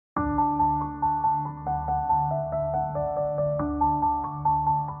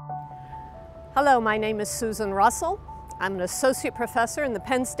Hello, my name is Susan Russell. I'm an associate professor in the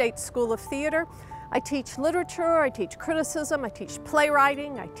Penn State School of Theater. I teach literature, I teach criticism, I teach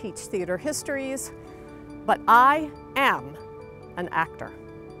playwriting, I teach theater histories, but I am an actor.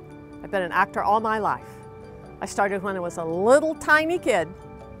 I've been an actor all my life. I started when I was a little tiny kid,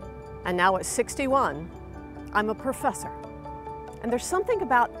 and now at 61, I'm a professor. And there's something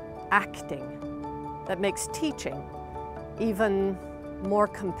about acting that makes teaching even more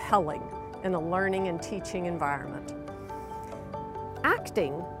compelling in a learning and teaching environment.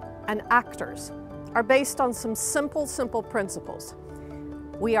 Acting and actors are based on some simple principles.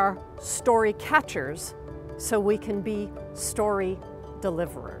 We are story catchers, so we can be story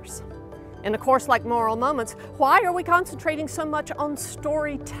deliverers. In a course like Moral Moments, why are we concentrating so much on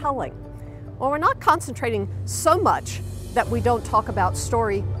storytelling? Well, we're not concentrating so much that we don't talk about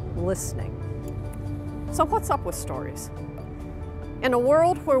story listening. So what's up with stories? In a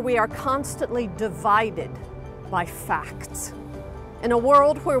world where we are constantly divided by facts, in a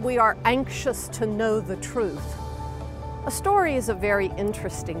world where we are anxious to know the truth, a story is a very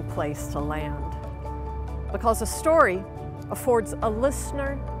interesting place to land, because a story affords a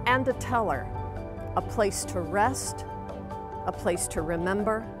listener and a teller a place to rest, a place to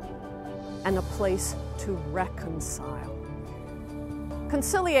remember, and a place to reconcile.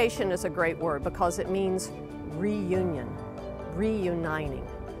 Conciliation is a great word because it means reunion, reuniting.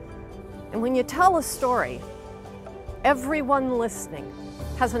 And when you tell a story, everyone listening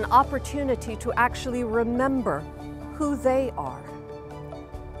has an opportunity to actually remember who they are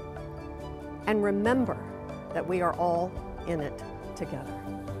and remember that we are all in it together.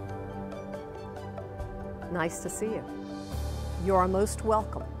 Nice to see you. You are most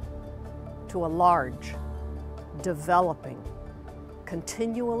welcome to a large, developing,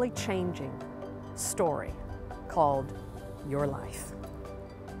 continually changing story called your life.